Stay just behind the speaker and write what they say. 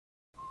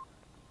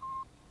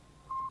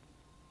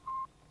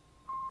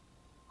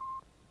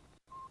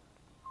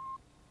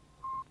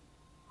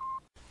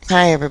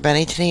Hi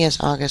everybody, today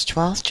is August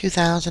 12th,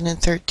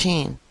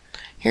 2013.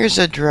 Here's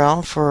a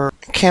drill for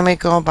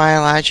chemical,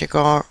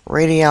 biological,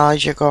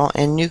 radiological,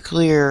 and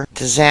nuclear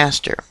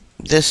disaster.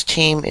 This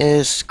team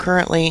is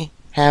currently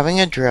having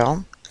a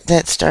drill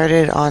that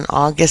started on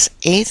August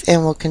 8th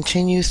and will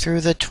continue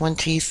through the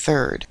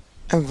 23rd.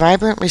 A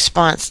vibrant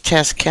response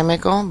tests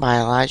chemical,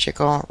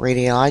 biological,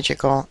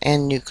 radiological,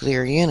 and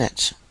nuclear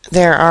units.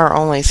 There are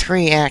only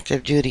 3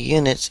 active duty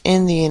units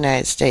in the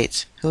United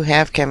States who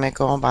have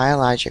chemical,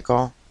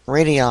 biological,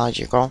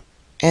 radiological,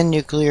 and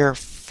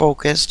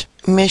nuclear-focused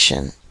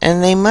mission,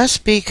 and they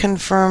must be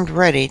confirmed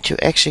ready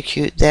to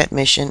execute that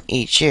mission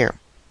each year.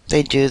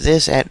 They do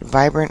this at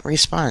Vibrant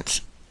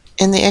Response.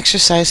 In the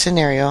exercise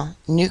scenario,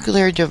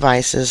 nuclear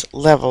devices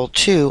level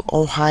 2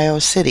 Ohio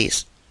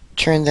cities,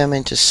 turn them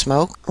into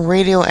smoke,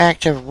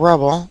 radioactive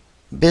rubble,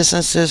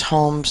 businesses,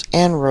 homes,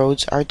 and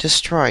roads are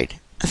destroyed.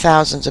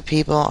 Thousands of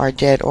people are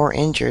dead or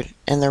injured,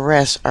 and the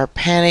rest are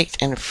panicked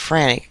and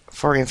frantic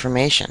for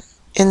information.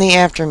 In the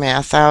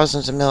aftermath,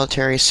 thousands of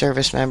military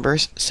service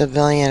members,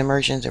 civilian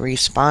emergency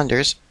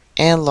responders,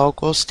 and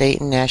local,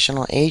 state, and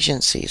national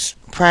agencies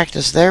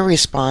practice their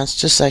response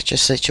to such a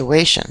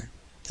situation.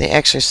 The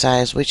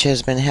exercise, which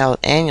has been held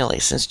annually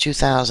since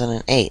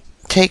 2008,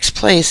 takes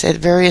place at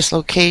various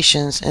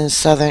locations in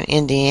southern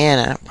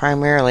Indiana,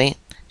 primarily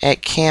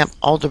at Camp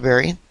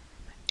Alderberry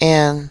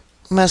and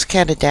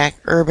Muscatatuck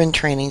Urban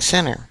Training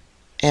Center.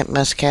 At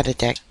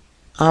Muscatatuck,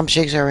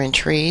 objects are in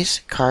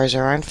trees, cars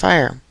are on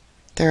fire.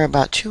 There are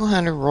about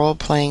 200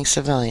 role-playing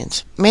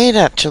civilians, made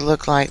up to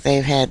look like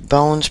they've had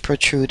bones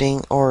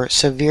protruding or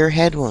severe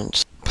head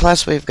wounds.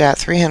 Plus, we've got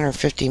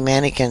 350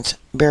 mannequins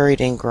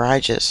buried in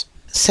garages,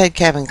 said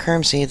Kevin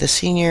Kermsey, the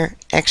senior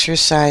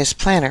exercise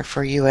planner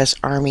for U.S.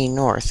 Army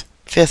North,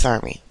 5th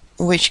Army,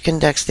 which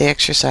conducts the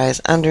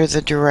exercise under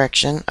the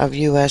direction of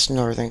U.S.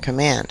 Northern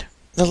Command.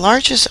 The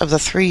largest of the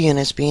 3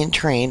 units being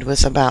trained,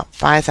 with about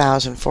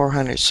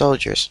 5,400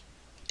 soldiers,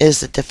 is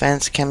the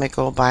Defense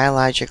Chemical,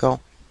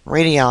 Biological,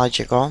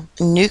 Radiological,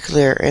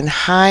 Nuclear, and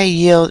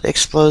High-Yield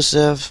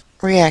Explosive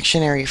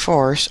Reactionary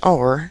Force,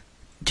 or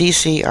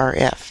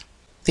DCRF.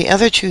 The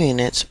other 2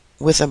 units,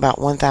 with about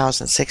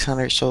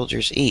 1,600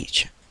 soldiers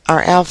each,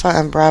 are Alpha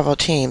and Bravo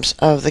teams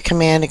of the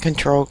Command and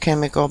Control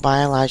Chemical,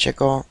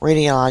 Biological,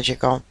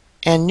 Radiological,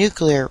 and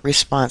Nuclear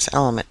Response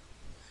Element,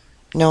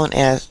 known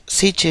as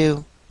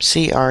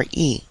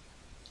C2CRE.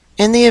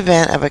 In the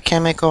event of a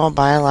chemical,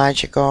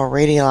 biological,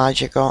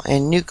 radiological,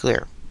 and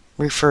nuclear,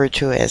 referred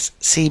to as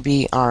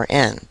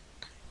CBRN,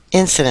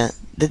 incident,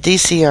 the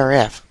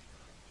DCRF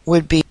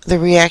would be the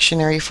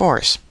reactionary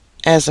force,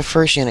 as the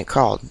first unit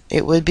called.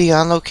 It would be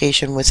on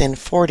location within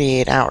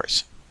 48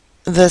 hours.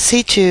 The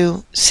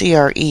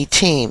C2CRE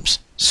teams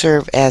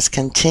serve as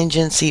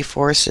contingency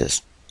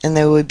forces, and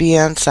they would be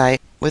on site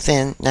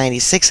within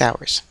 96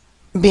 hours.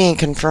 Being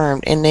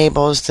confirmed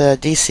enables the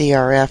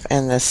DCRF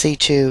and the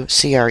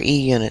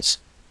C2CRE units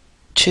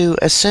to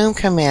assume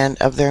command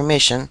of their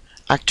mission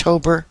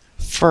October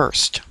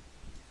 1st.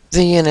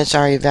 The units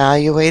are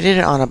evaluated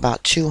on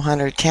about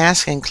 200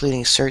 tasks,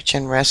 including search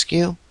and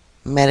rescue,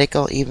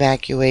 medical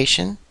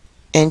evacuation,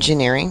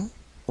 engineering,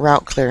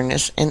 route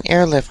clearness, and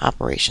airlift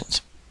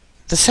operations.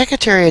 The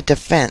Secretary of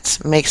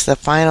Defense makes the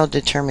final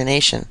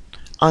determination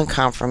on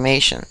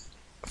confirmation,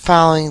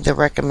 following the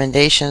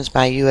recommendations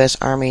by U.S.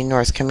 Army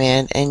North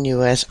Command and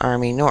U.S.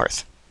 Army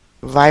North.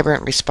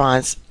 Vibrant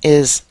response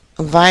is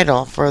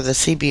vital for the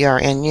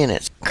CBRN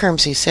units,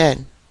 Kermsey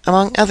said.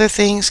 Among other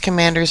things,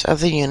 commanders of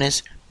the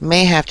units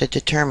may have to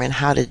determine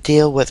how to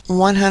deal with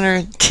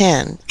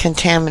 110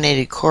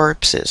 contaminated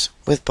corpses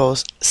with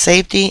both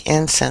safety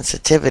and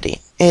sensitivity.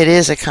 It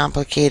is a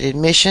complicated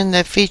mission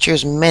that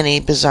features many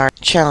bizarre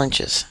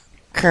challenges,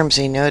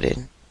 Kermsey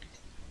noted.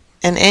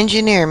 An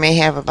engineer may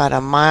have about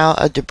a mile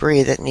of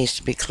debris that needs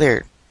to be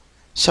cleared,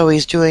 so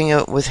he's doing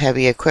it with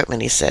heavy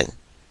equipment, he said.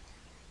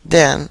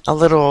 Then, a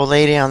little old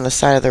lady on the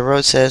side of the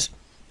road says,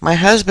 "My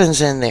husband's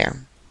in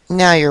there.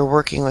 Now you're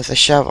working with a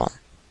shovel."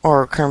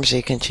 Or,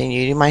 Kermsey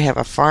continued, you might have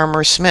a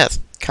farmer smith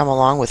come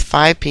along with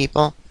 5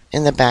 people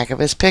in the back of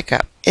his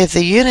pickup. If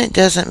the unit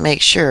doesn't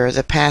make sure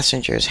the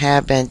passengers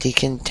have been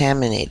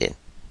decontaminated,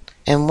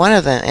 and one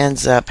of them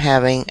ends up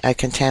having a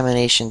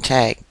contamination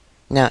tag,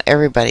 now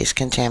everybody's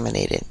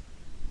contaminated.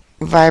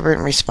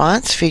 Vibrant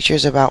Response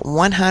features about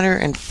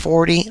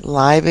 140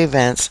 live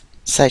events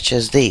such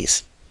as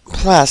these,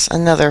 plus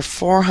another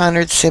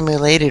 400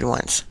 simulated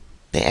ones.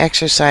 The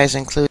exercise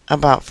includes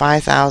about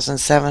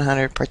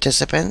 5,700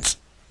 participants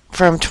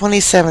from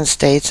 27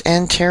 states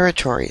and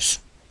territories.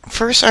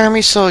 1st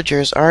Army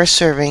soldiers are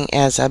serving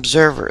as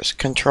observers,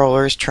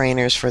 controllers,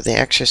 trainers for the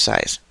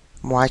exercise,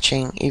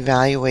 watching,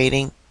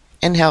 evaluating,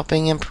 and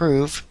helping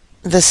improve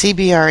the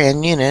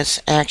CBRN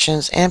unit's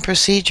actions and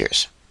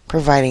procedures.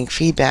 Providing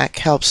feedback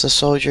helps the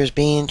soldiers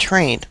being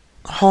trained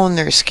hone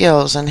their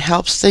skills and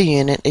helps the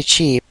unit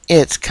achieve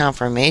its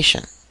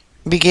confirmation.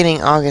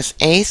 Beginning August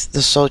 8th,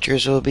 the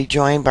soldiers will be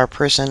joined by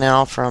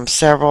personnel from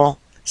several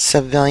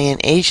civilian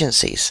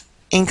agencies,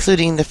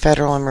 including the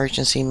Federal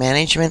Emergency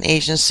Management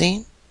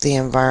Agency, the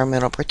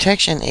Environmental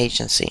Protection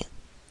Agency,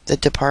 the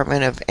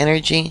Department of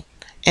Energy,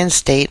 and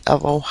State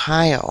of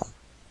Ohio.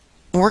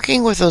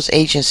 Working with those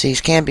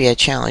agencies can be a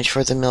challenge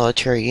for the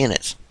military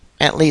units,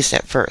 at least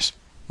at first,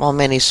 while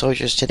many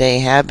soldiers today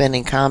have been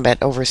in combat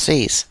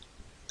overseas.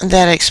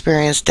 That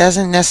experience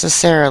doesn't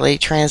necessarily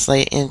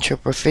translate into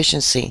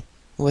proficiency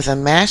with a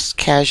mass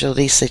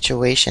casualty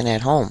situation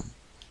at home.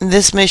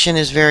 This mission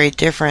is very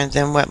different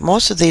than what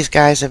most of these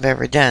guys have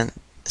ever done,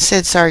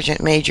 said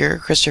Sergeant Major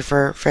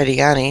Christopher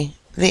Frediani,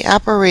 the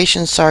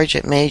Operations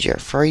Sergeant Major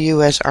for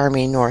U.S.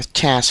 Army North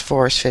Task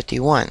Force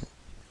 51,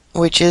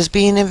 which is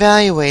being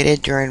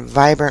evaluated during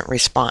Vibrant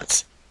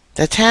Response.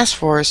 The task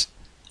force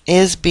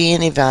is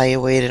being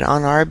evaluated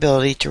on our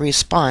ability to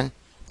respond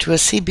to a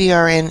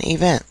CBRN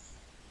event,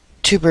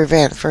 to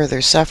prevent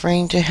further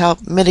suffering, to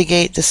help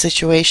mitigate the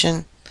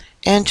situation,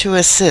 and to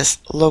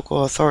assist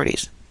local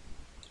authorities.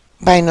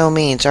 By no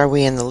means are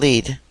we in the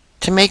lead.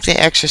 To make the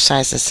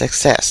exercise a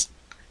success,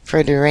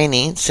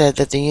 Frediani said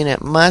that the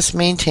unit must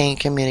maintain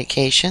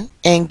communication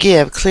and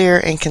give clear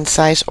and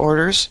concise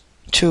orders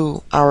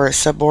to our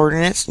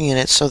subordinates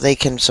units so they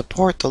can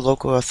support the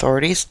local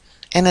authorities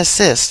and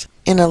assist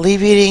in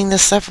alleviating the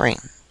suffering.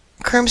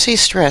 Crimsey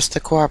stressed the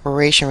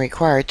cooperation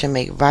required to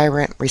make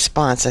Vibrant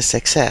Response a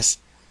success.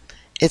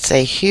 It's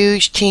a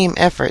huge team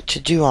effort to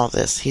do all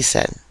this, he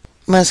said.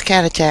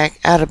 Muscatac,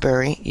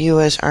 Atterbury,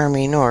 U.S.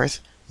 Army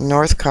North,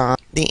 Northcom,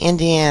 the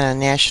Indiana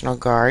National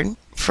Guard,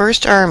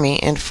 1st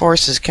Army, and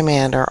Forces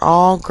Command are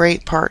all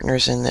great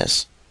partners in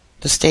this.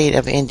 The state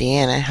of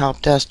Indiana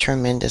helped us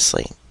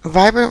tremendously.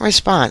 Vibrant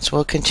Response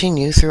will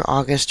continue through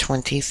August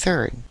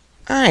 23rd.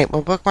 Alright,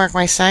 well, bookmark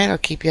my site. I'll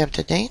keep you up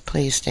to date.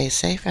 Please stay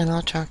safe, and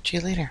I'll talk to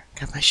you later.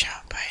 God bless you.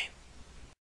 Bye.